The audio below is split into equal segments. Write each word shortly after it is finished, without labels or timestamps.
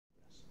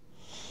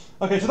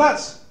Okay, so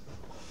that's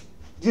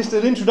just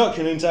an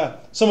introduction into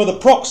some of the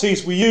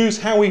proxies we use,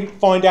 how we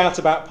find out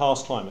about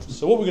past climates.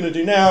 So what we're going to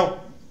do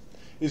now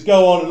is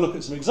go on and look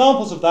at some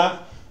examples of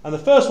that. And the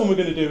first one we're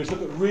going to do is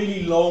look at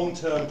really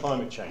long-term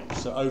climate change,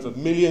 so over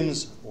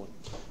millions or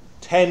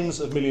tens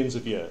of millions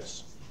of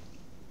years.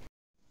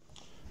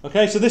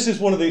 Okay, so this is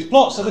one of these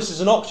plots. So this is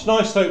an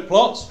isotope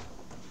plot,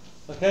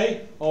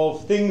 okay,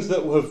 of things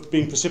that have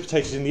been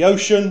precipitated in the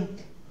ocean,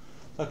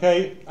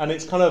 okay, and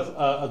it's kind of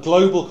a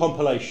global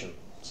compilation.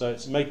 So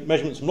it's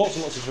measurements from lots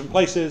and lots of different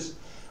places.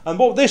 And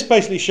what this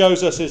basically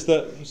shows us is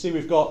that, you see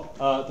we've got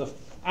the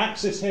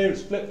axis here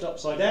is flipped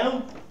upside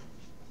down,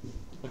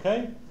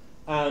 okay,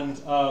 and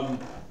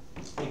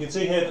you can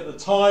see here that the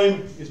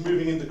time is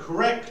moving in the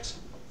correct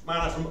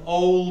manner from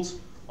old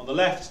on the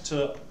left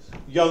to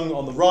young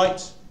on the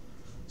right.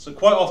 So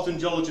quite often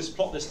geologists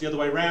plot this the other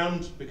way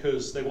around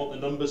because they want the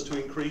numbers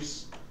to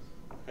increase,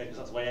 okay, because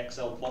that's the way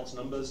Excel plots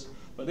numbers.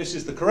 But this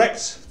is the correct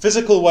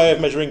physical way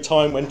of measuring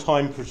time when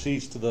time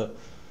proceeds to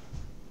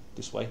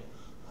this way.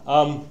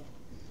 But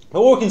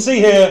what we can see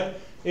here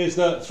is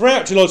that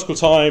throughout geological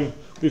time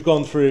we've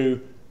gone through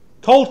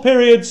cold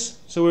periods.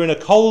 So we're in a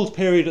cold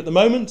period at the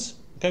moment.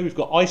 Okay, we've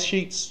got ice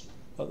sheets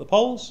at the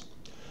poles.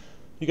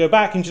 You go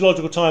back in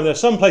geological time, there are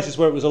some places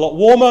where it was a lot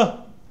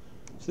warmer.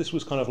 So this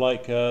was kind of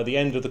like the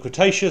end of the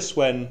Cretaceous,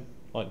 when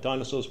like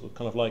dinosaurs were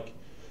kind of like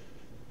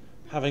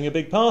having a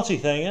big party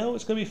thing. Oh,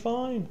 it's going to be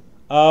fine.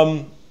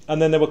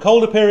 And then there were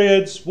colder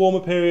periods, warmer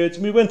periods,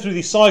 and we went through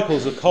these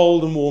cycles of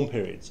cold and warm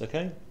periods.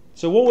 Okay.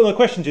 So one of the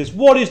questions is,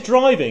 what is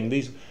driving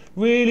these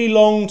really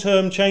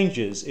long-term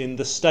changes in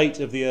the state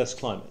of the Earth's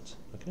climate?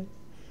 Okay.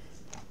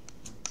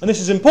 And this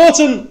is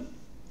important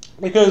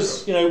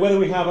because, you know, whether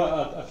we have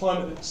a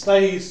climate that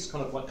stays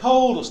kind of like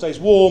cold or stays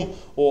warm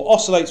or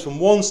oscillates from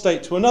one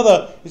state to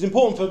another is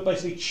important for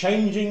basically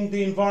changing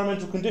the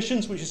environmental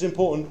conditions, which is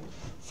important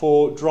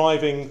for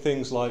driving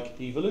things like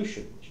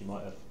evolution, which you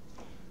might have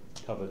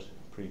covered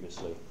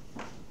previously.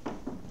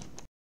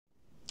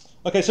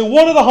 Okay, so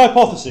one of the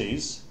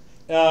hypotheses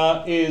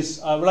is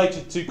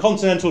related to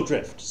continental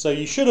drift. So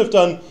you should have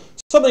done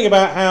something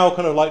about how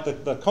kind of like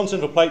the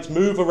continental plates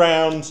move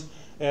around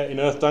in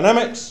Earth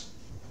dynamics.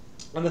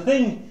 And the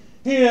thing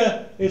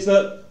here is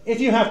that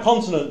if you have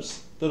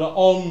continents that are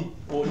on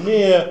or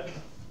near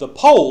the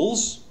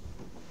poles,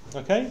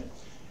 okay,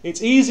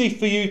 it's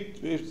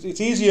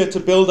easier to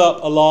build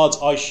up a large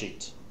ice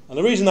sheet. And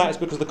the reason that is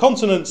because the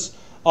continents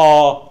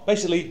are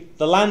basically,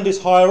 the land is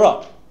higher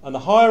up, and the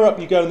higher up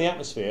you go in the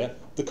atmosphere,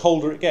 the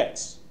colder it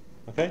gets.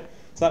 Okay,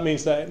 so that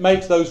means that it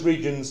makes those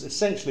regions,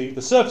 essentially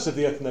the surface of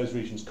the Earth in those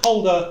regions,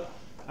 colder,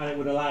 and it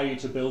would allow you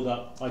to build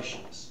up ice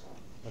sheets.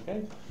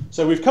 Okay,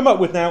 so we've come up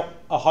with now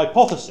a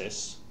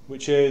hypothesis,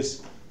 which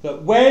is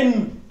that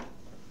when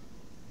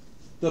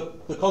the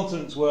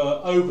continents were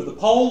over the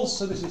poles,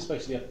 so this is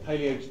basically a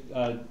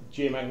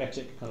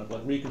paleogeomagnetic kind of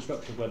like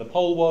reconstruction of where the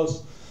pole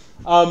was.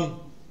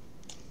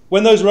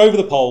 When those are over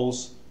the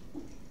poles,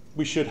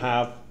 we should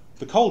have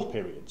the cold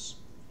periods.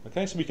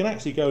 Okay, so we can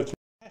actually go through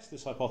and test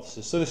this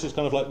hypothesis. So this is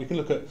kind of like, we can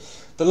look at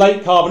the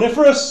late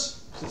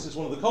Carboniferous. So this is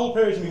one of the cold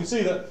periods, and we can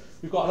see that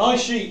we've got an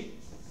ice sheet.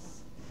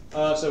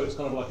 So it's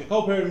kind of like a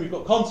cold period, and we've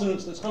got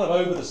continents that's kind of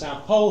over the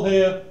South Pole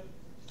here.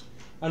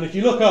 And if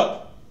you look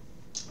up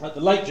at the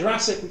late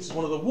Jurassic, which is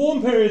one of the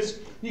warm periods,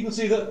 you can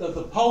see that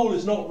the pole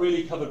is not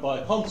really covered by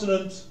a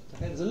continent.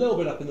 Okay, there's a little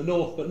bit up in the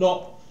north, but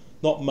not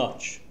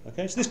much.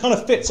 Okay, so this kind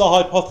of fits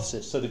our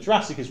hypothesis. So the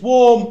Jurassic is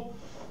warm,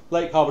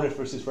 late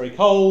Carboniferous is very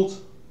cold.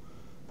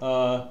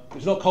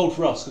 It's not cold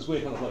for us because we're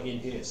kind of like in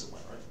here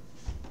somewhere, right?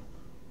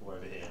 Or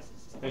over here.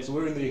 Okay, so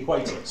we're in the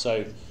equator.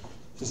 So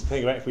just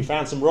think about if we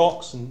found some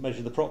rocks and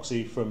measured the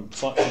proxy from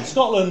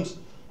Scotland,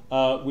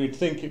 we'd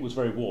think it was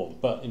very warm,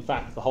 but in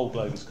fact the whole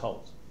globe is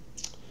cold.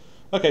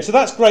 Okay, so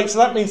that's great. So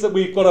that means that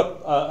we've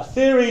got a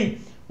theory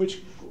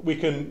which we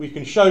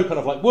can show kind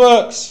of like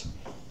works,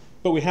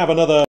 but we have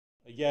another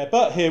yeah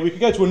but here. We could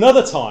go to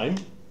another time.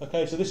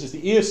 Okay, so this is the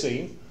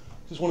Eocene.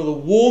 This is one of the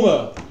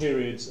warmer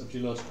periods of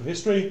geological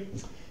history,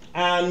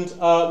 and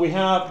we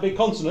have big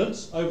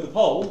continents over the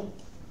pole.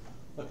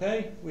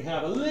 Okay, we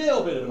have a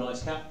little bit of an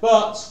ice cap,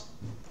 but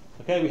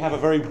okay, we have a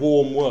very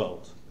warm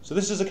world. So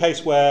this is a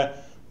case where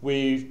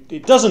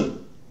it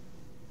doesn't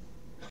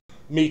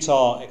meet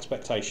our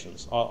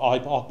expectations. Our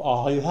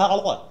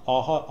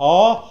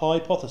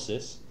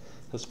hypothesis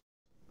has.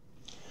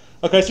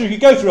 Okay, so we could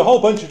go through a whole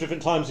bunch of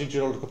different times in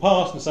geological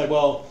past and say,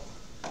 well,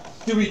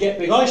 do we get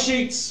big ice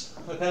sheets?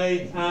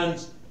 Okay,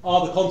 and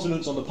are the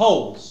continents on the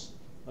poles?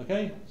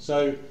 Okay,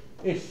 so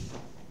if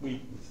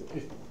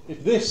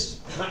this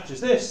matches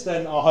this,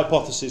 then our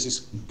hypothesis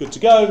is good to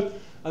go.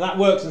 And that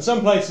works in some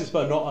places,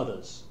 but not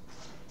others.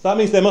 So that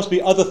means there must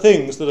be other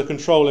things that are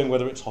controlling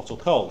whether it's hot or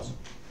cold.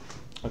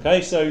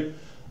 Okay, so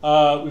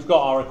we've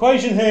got our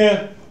equation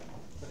here.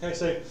 Okay,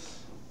 so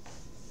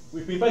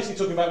we've been basically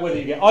talking about whether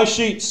you get ice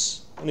sheets,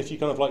 and if you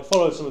kind of like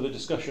follow some of the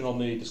discussion on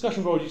the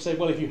discussion board, you say,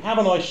 well, if you have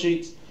an ice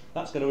sheet,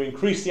 that's going to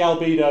increase the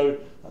albedo.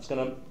 That's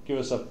going to give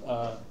us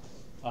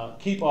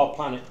keep our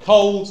planet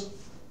cold,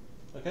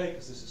 okay,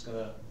 because this is going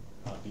to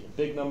be a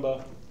big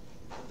number.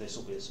 this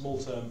will be a small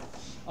term.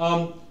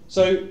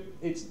 So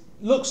it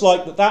looks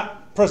like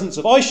that presence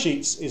of ice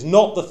sheets is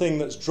not the thing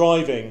that's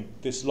driving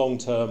this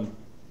long-term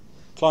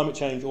climate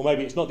change, or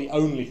maybe it's not the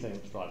only thing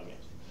that's driving it.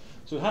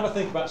 So we'll have a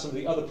think about some of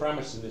the other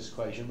parameters in this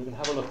equation. We can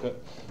have a look at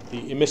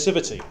the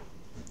emissivity,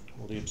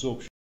 or the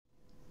absorption.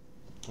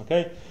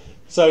 Okay,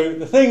 so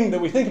the thing that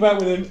we think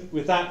about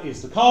with that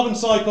is the carbon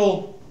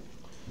cycle.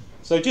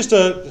 So just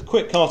a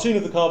quick cartoon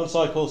of the carbon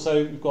cycle.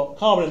 So we've got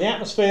carbon in the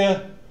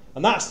atmosphere,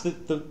 and that's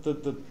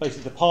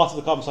basically the part of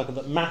the carbon cycle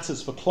that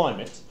matters for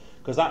climate,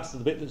 because that's the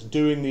bit that's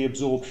doing the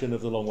absorption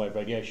of the long-wave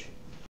radiation.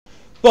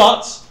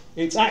 But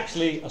it's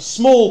actually a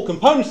small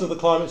component of the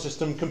climate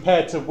system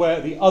compared to where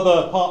the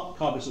other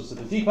carbon sources,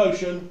 the deep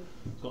ocean,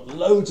 it's got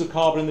loads of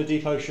carbon in the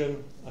deep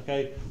ocean.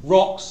 Okay,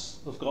 rocks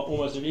have got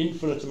almost an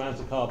infinite amount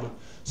of carbon.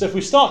 So if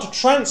we start to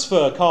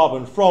transfer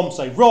carbon from,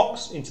 say,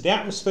 rocks into the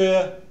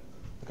atmosphere,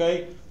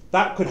 okay,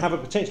 that could have a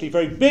potentially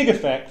very big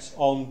effect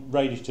on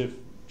radiative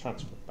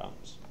transfer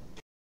balance.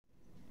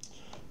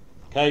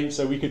 Okay,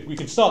 so we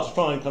could start to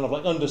try and kind of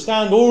like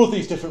understand all of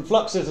these different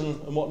fluxes and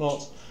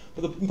whatnot.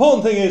 But the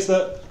important thing is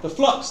that the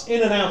flux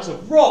in and out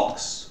of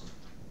rocks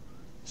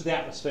to the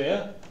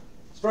atmosphere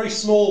is a very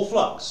small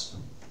flux.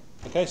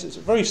 Okay, so it's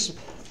a very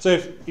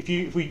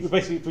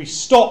if we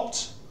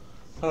stopped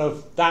kind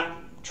of that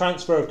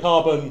transfer of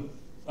carbon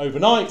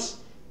overnight,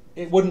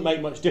 it wouldn't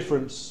make much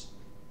difference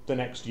the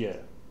next year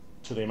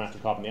to the amount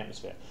of carbon in the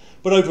atmosphere.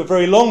 But over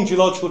very long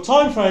geological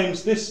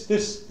timeframes,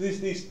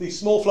 these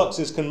small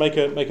fluxes can make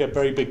a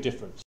very big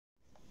difference.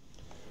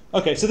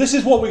 Okay, so this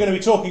is what we're going to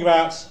be talking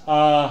about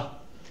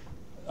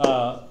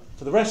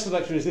for the rest of the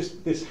lecture,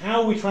 is this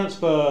how we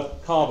transfer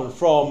carbon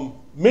from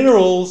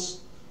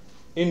minerals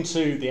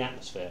into the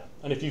atmosphere.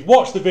 And if you've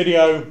watched the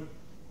video,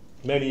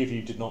 many of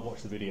you did not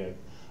watch the video.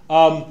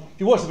 If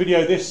you watch the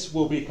video, this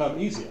will become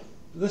easier.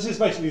 This is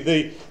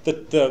basically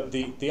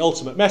the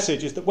ultimate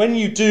message, is that when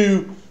you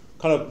do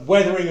kind of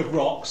weathering of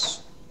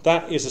rocks,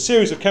 that is a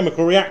series of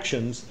chemical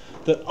reactions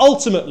that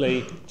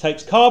ultimately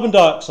takes carbon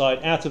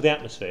dioxide out of the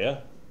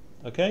atmosphere,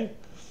 okay?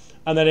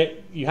 And then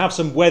you have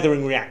some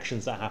weathering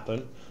reactions that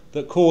happen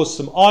that cause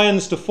some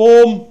ions to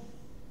form,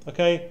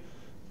 okay,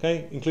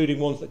 including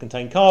ones that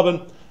contain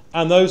carbon,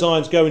 and those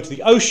ions go into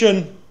the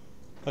ocean,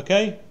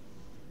 okay,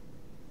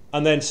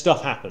 and then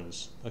stuff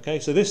happens, okay.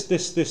 So this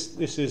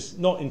is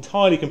not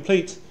entirely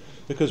complete,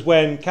 because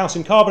when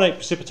calcium carbonate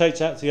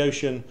precipitates out to the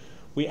ocean,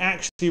 we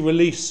actually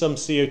release some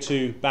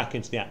CO2 back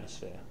into the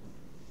atmosphere,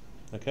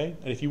 okay.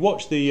 And if you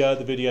watch the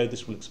video,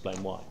 this will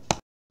explain why.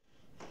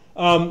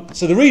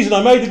 So the reason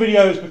I made the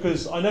video is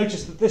because I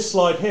noticed that this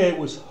slide here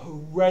was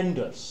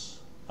horrendous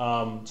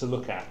to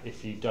look at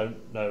if you don't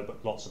know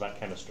lots about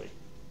chemistry.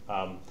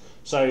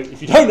 So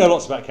if you don't know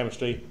lots about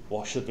chemistry,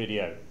 watch the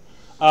video.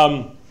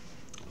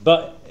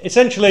 But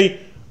essentially,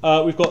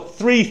 we've got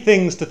three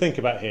things to think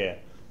about here.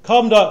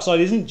 Carbon dioxide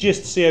isn't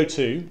just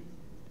CO2.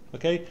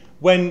 Okay,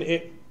 when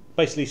it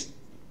basically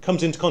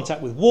comes into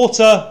contact with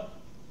water,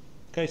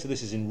 okay, so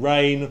this is in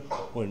rain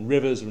or in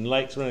rivers or in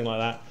lakes or anything like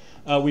that,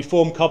 we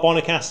form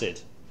carbonic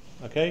acid,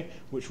 okay,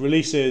 which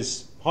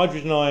releases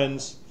hydrogen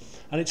ions.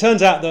 And it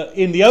turns out that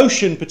in the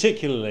ocean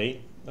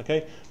particularly,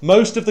 okay,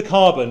 most of the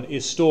carbon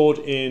is stored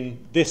in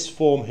this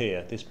form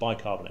here, this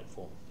bicarbonate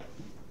form.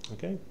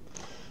 Okay,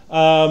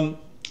 and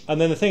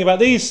then the thing about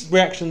these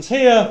reactions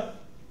here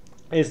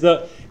is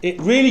that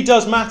it really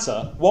does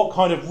matter what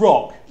kind of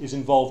rock is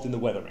involved in the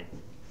weathering.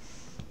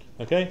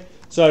 Okay,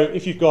 so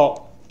if you've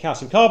got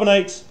calcium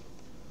carbonate,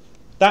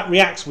 that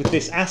reacts with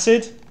this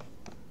acid,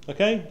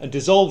 okay, and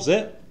dissolves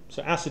it.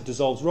 So acid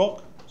dissolves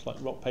rock. It's like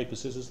rock, paper,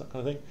 scissors, that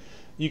kind of thing.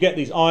 You get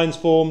these ions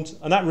formed,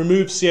 and that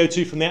removes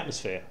CO2 from the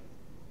atmosphere.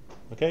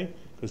 Okay,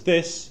 because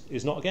this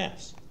is not a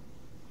gas.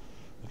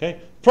 Okay,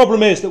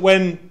 problem is that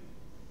when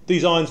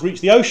these ions reach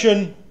the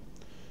ocean,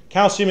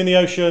 calcium in the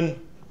ocean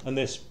and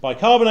this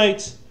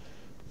bicarbonate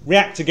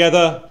react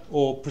together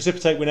or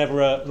precipitate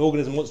whenever an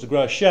organism wants to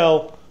grow a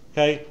shell.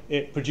 Okay,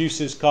 it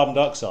produces carbon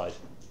dioxide.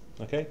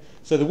 Okay,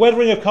 so the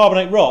weathering of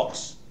carbonate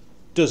rocks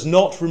does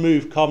not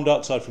remove carbon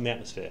dioxide from the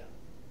atmosphere.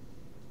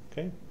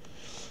 Okay,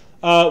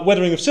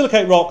 weathering of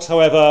silicate rocks,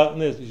 however,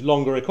 and there's these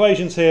longer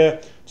equations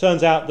here,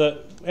 turns out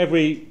that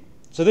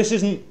so this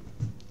isn't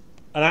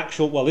an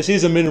actual, well, this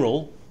is a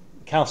mineral,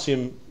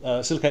 calcium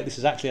silicate. This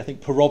is actually, I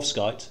think,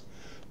 perovskite,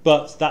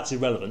 but that's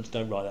irrelevant.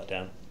 Don't write that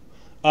down.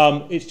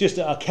 It's just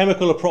a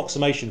chemical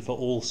approximation for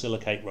all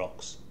silicate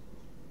rocks.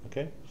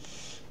 Okay,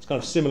 it's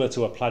kind of similar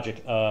to a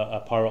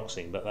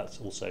pyroxene, but that's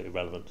also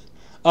irrelevant.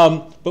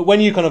 But when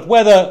you kind of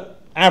weather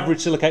average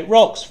silicate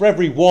rocks, for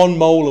every 1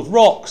 mole of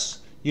rocks,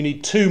 you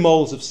need 2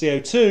 moles of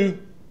CO2.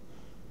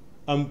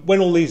 When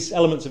all these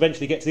elements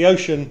eventually get to the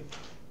ocean,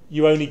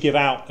 you only give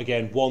out,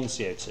 again, 1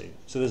 CO2.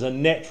 So there's a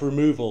net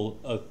removal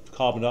of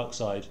carbon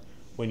dioxide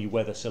when you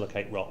weather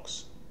silicate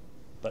rocks,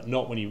 but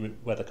not when you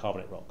weather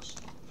carbonate rocks.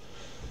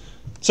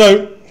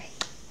 So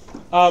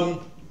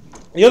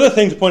the other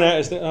thing to point out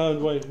is that,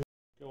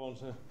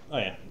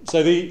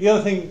 So the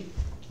other thing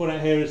to point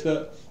out here is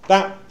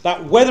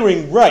that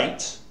weathering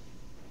rate,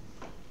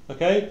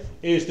 okay,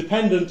 is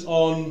dependent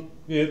on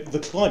the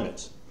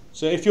climate.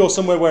 So if you're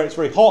somewhere where it's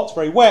very hot,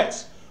 very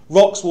wet,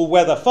 rocks will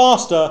weather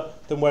faster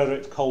than where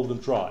it's cold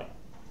and dry.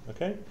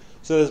 Okay?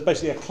 So there's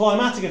basically a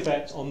climatic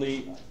effect on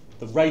the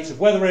rate of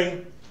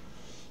weathering,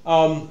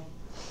 and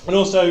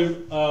also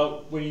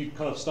when you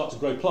kind of start to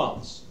grow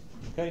plants.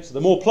 Okay? So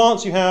the more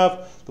plants you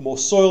have, the more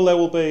soil there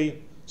will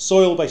be.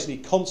 Soil basically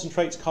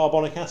concentrates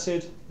carbonic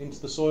acid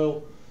into the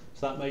soil,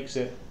 so that makes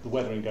the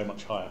weathering go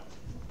much higher.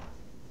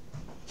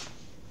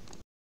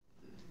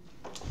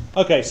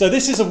 Okay, so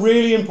this is a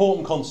really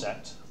important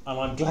concept, and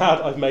I'm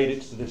glad I've made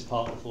it to this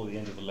part before the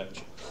end of the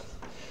lecture.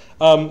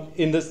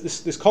 In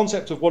this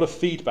concept of what a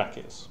feedback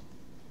is.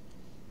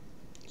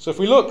 So if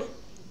we look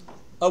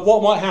at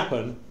what might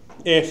happen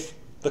if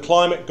the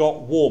climate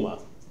got warmer,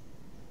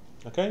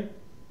 okay?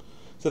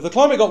 So if the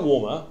climate got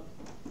warmer,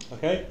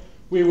 okay,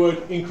 we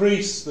would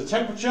increase the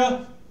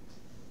temperature,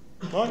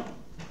 right?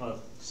 Kind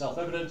of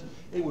self-evident.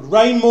 It would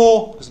rain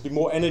more because there'd be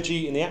more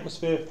energy in the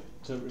atmosphere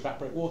to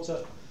evaporate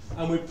water,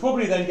 and we'd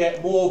probably then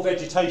get more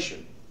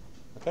vegetation,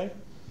 okay?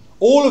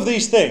 All of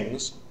these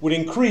things would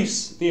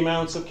increase the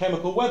amount of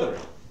chemical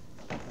weathering,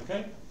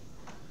 okay?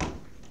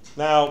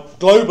 Now,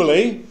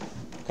 globally,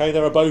 okay,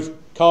 there are both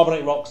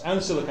carbonate rocks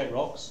and silicate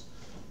rocks.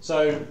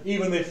 So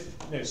even if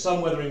some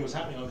weathering was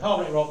happening on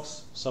carbonate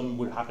rocks, some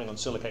would be happening on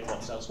silicate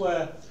rocks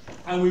elsewhere,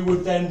 and we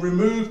would then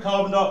remove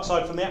carbon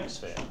dioxide from the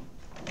atmosphere.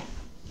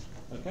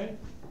 Okay?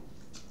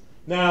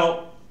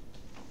 Now,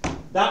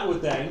 that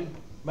would then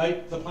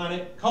make the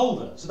planet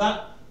colder. So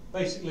that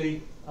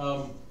basically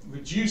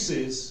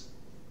reduces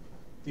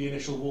the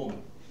initial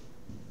warming.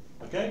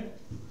 Okay?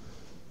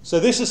 So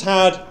this has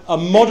had a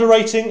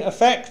moderating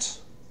effect.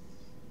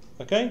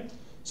 Okay?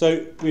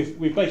 So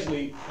we've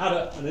basically had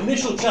an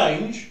initial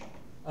change,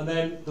 and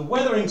then the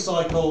weathering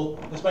cycle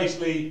has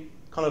basically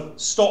kind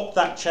of stopped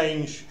that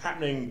change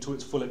happening to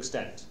its full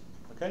extent.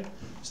 Okay?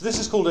 So this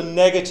is called a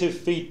negative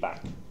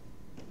feedback.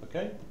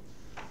 Okay?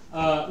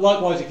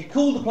 Likewise, if you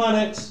cool the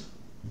planet,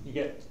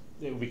 it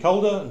will be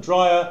colder and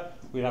drier.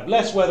 We'd have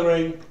less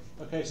weathering.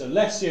 Okay, so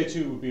less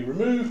CO2 would be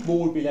removed,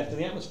 more would be left in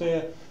the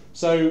atmosphere.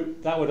 So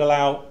that would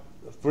allow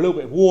for a little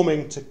bit of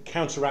warming to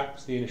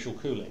counteract the initial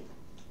cooling.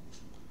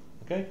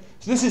 Okay?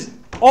 So this is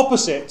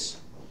opposite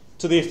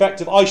to the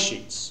effect of ice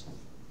sheets.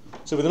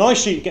 So with an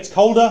ice sheet, it gets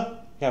colder,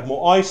 you have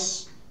more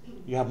ice,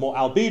 you have more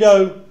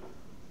albedo.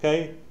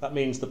 Okay? That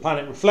means the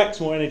planet reflects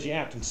more energy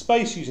out into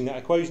space using that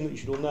equation that you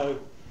should all know.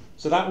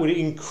 So that would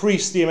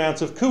increase the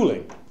amount of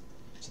cooling.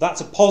 So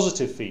that's a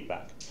positive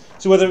feedback.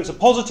 So whether it's a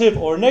positive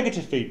or a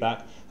negative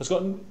feedback,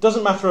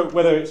 doesn't matter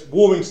whether it's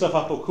warming stuff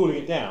up or cooling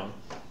it down.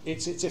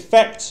 It's its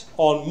effect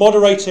on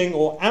moderating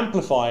or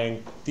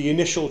amplifying the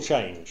initial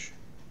change.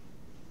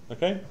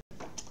 Okay?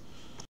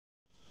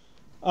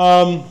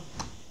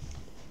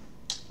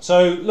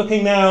 So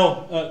looking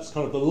now at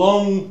kind of the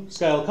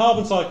long-scale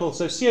carbon cycle,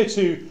 so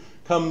CO2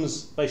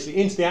 comes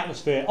basically into the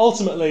atmosphere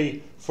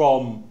ultimately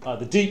from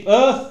the deep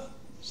Earth,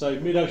 so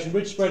mid-ocean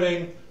ridge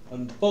spreading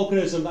and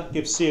volcanism, that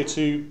gives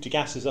CO2 to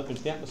gases up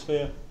into the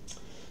atmosphere.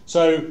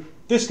 So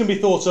this can be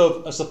thought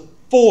of as a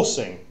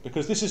forcing,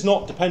 because this is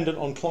not dependent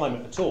on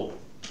climate at all.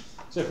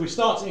 So if we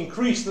start to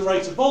increase the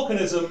rate of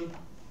volcanism,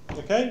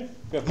 okay,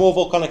 we have more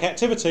volcanic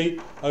activity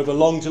over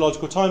long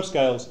geological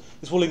timescales,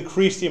 this will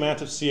increase the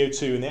amount of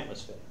CO2 in the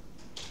atmosphere.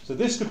 So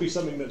this could be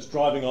something that's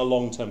driving our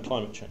long-term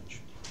climate change.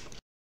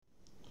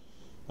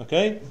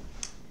 Okay,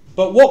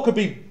 but what could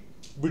be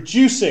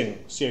reducing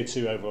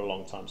CO2 over a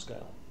long time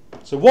scale?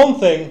 So one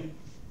thing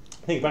to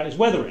think about is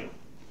weathering.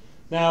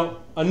 Now,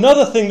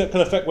 another thing that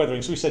can affect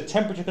weathering, so we said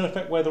temperature can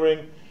affect weathering,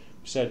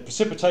 we said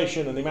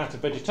precipitation and the amount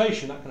of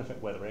vegetation, that can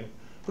affect weathering.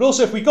 But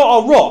also if we got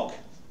our rock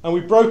and we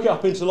broke it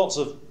up into lots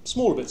of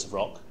smaller bits of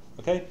rock,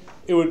 okay,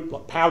 it would,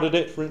 like powdered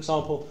it for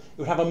example,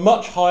 it would have a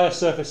much higher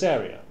surface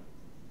area.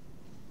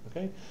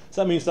 Okay?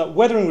 So that means that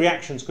weathering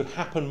reactions could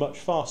happen much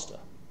faster.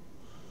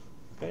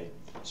 Okay?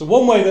 So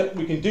one way that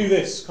we can do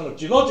this kind of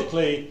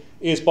geologically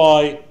is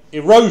by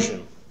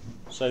erosion.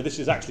 So this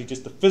is actually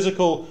just the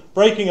physical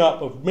breaking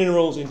up of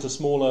minerals into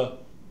smaller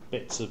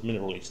bits of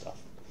mineral-y stuff.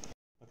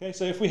 Okay,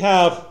 so if we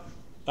have,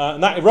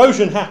 and that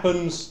erosion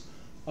happens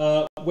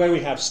where we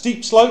have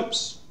steep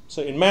slopes,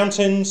 so in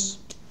mountains,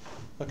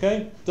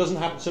 okay, doesn't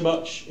happen so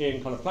much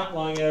in kind of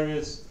flat-lying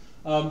areas.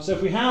 So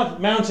if we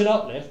have mountain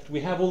uplift, we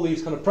have all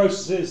these kind of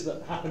processes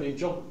that happen in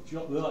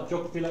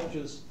geography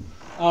lectures,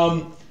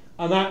 and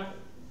that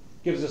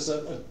gives us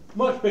a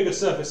much bigger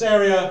surface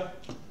area.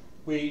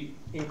 We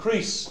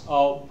increase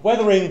our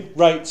weathering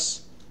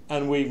rates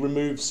and we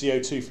remove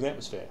CO2 from the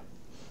atmosphere.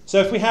 So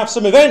if we have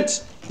some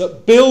event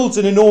that builds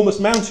an enormous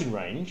mountain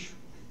range,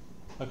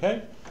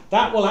 okay,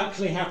 that will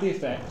actually have the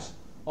effect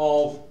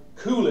of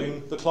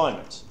cooling the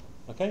climate.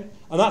 Okay?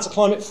 And that's a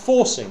climate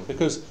forcing,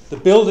 because the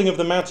building of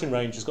the mountain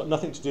range has got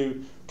nothing to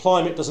do,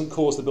 climate doesn't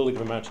cause the building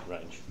of a mountain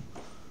range.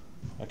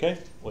 Okay?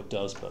 Well, it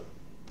does, but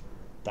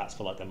that's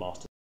for like their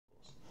master's.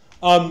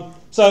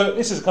 So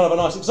this is kind of a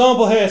nice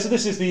example here. So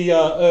this is the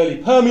early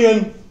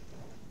Permian.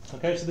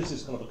 Okay, so this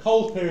is kind of a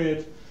cold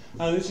period.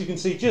 And as you can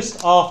see,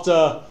 just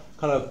after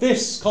kind of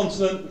this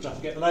continent, which I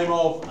forget the name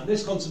of, and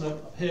this continent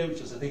up here,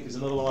 which I think is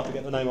another one I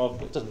forget the name of,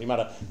 but it doesn't really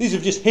matter. These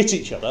have just hit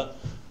each other,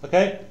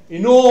 okay?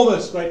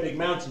 Enormous, great big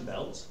mountain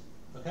belt,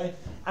 okay?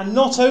 And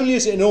not only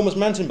is it an enormous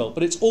mountain belt,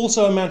 but it's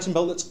also a mountain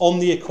belt that's on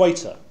the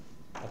equator,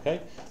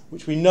 okay?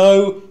 Which we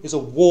know is a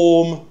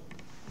warm,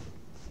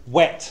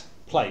 wet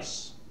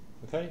place,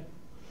 okay?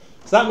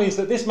 So that means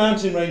that this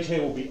mountain range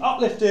here will be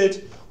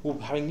uplifted. We're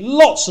having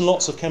lots and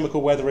lots of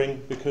chemical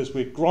weathering because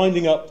we're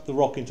grinding up the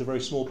rock into very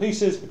small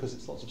pieces because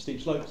it's lots of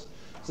steep slopes.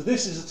 So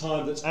this is a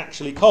time that's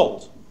actually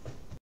cold.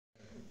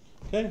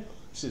 Okay,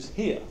 this is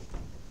here.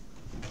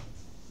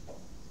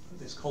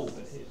 This cold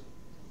bit here.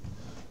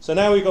 So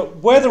now we've got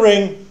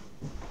weathering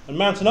and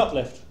mountain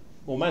uplift,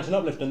 or mountain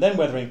uplift and then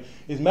weathering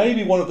is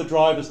maybe one of the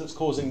drivers that's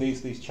causing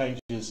these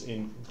changes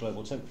in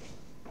global temperature.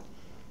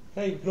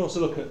 Okay, you can also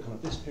look at kind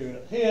of this period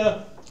up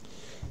here.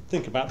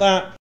 Think about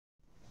that.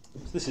 So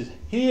this is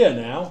here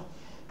now,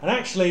 and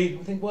actually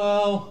I think,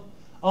 well,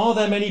 are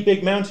there many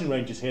big mountain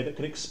ranges here that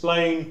can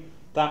explain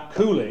that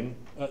cooling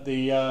at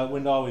the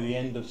when are we the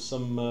end of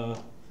some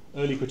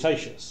early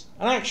Cretaceous?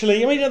 And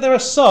actually, I mean, there are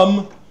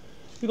some.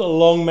 We've got a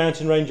long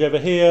mountain range over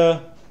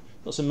here,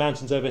 got some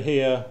mountains over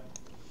here.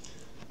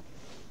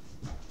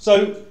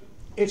 So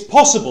it's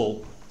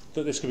possible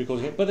that this could be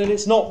causing it, but then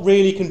it's not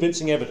really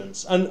convincing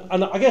evidence. And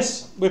I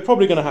guess we're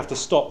probably going to have to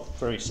stop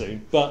very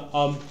soon. But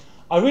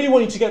I really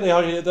want you to get the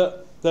idea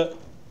that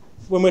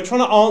when we're trying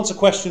to answer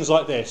questions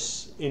like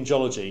this in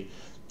geology,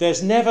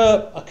 there's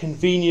never a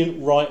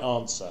convenient right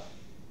answer.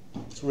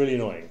 It's really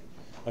annoying.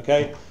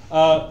 Okay,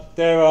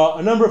 there are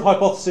a number of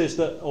hypotheses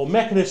or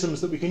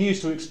mechanisms that we can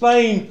use to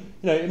explain.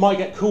 It might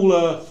get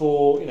cooler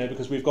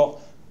because we've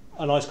got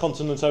an ice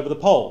continent over the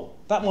pole.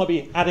 That might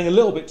be adding a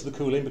little bit to the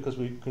cooling because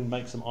we can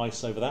make some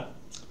ice over that.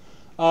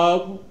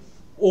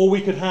 Or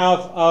we could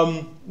have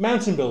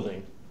mountain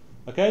building.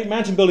 Okay,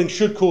 mountain building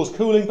should cause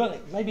cooling,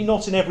 but maybe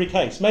not in every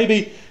case.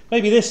 Maybe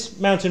this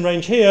mountain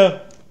range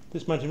here,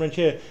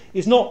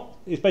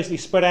 is basically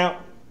spread out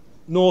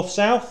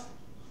north-south.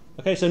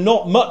 Okay, so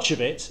not much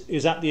of it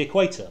is at the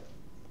equator.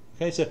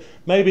 Okay, so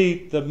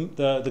maybe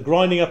the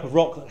grinding up of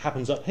rock that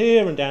happens up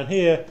here and down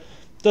here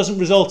doesn't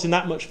result in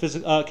that much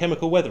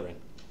chemical weathering.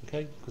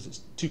 Okay, because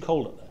it's too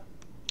cold up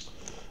there.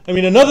 I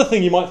mean, another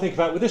thing you might think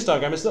about with this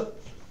diagram is that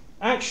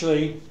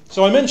actually,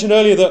 so I mentioned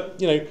earlier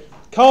that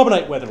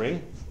carbonate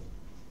weathering,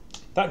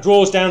 that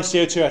draws down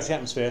CO2 out of the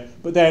atmosphere,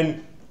 but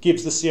then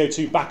gives the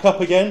CO2 back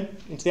up again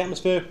into the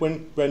atmosphere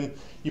when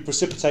you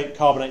precipitate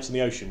carbonates in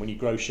the ocean, when you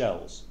grow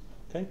shells.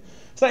 Okay?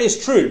 So that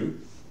is true,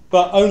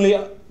 but only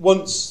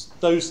once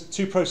those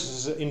two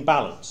processes are in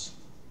balance.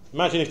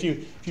 Imagine if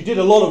you did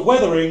a lot of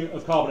weathering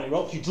of carbonate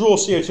rocks, you draw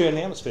CO2 in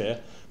the atmosphere,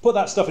 put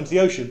that stuff into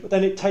the ocean, but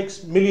then it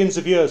takes millions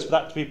of years for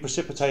that to be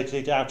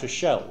precipitated out as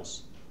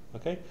shells.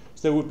 Okay?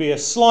 So there would be a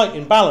slight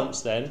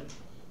imbalance then,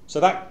 so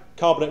that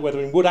carbonate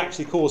weathering would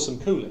actually cause some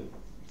cooling.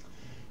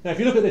 Now, if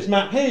you look at this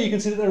map here, you can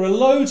see that there are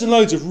loads and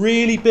loads of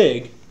really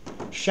big,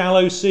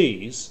 shallow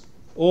seas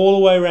all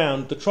the way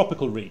around the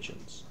tropical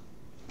regions.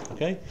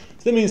 Okay?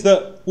 So that means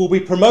that we'll be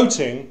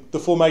promoting the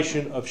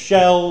formation of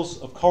shells,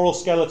 of coral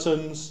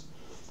skeletons.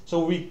 So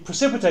we'll be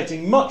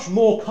precipitating much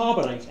more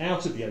carbonate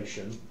out of the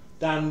ocean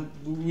than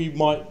we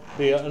might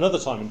be at another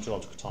time in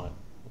geological time.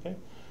 Okay?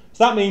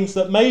 So that means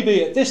that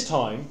maybe at this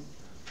time,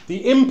 the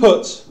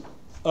input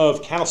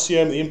of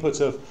calcium, the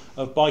input of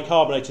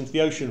bicarbonate into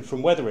the ocean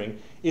from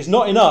weathering is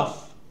not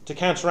enough to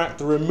counteract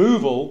the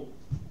removal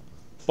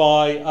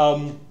by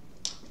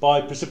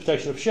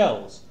precipitation of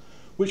shells,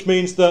 which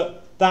means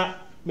that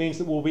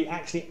we'll be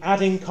actually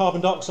adding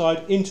carbon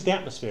dioxide into the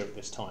atmosphere at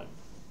this time.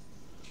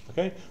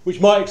 Okay? Which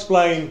might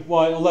explain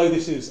why, although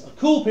this is a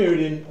cool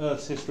period in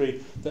Earth's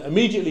history, that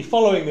immediately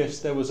following this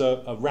there was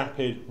a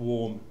rapid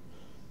warm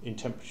in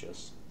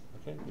temperatures.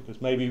 Okay?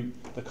 Because maybe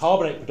the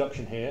carbonate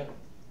production here,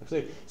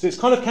 so it's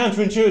kind of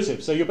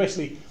counterintuitive. So you're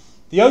basically,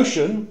 the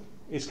ocean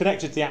is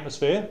connected to the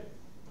atmosphere.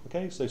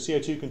 Okay, so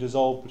CO2 can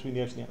dissolve between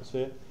the ocean and the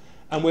atmosphere,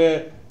 and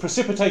we're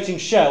precipitating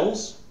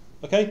shells,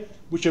 okay,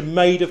 which are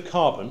made of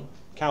carbon,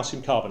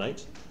 calcium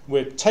carbonate.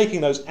 We're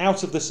taking those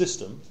out of the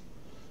system,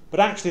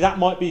 but actually that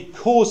might be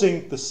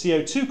causing the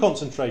CO2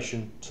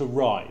 concentration to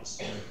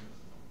rise.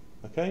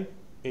 Okay,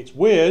 it's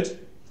weird,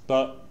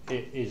 but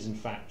it is in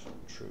fact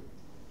true.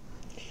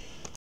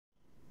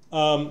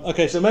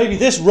 Okay, so maybe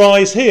this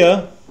rise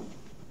here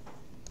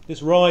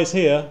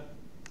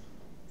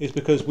is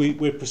because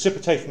we're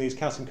precipitating these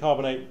calcium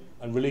carbonate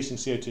and releasing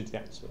CO2 into the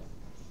atmosphere.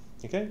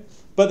 Okay?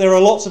 But there are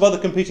lots of other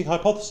competing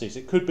hypotheses.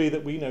 It could be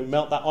that we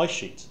melt that ice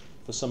sheet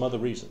for some other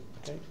reason.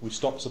 Okay? We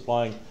stop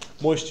supplying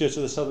moisture to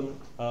the southern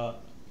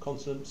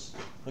continents.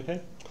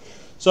 Okay?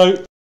 So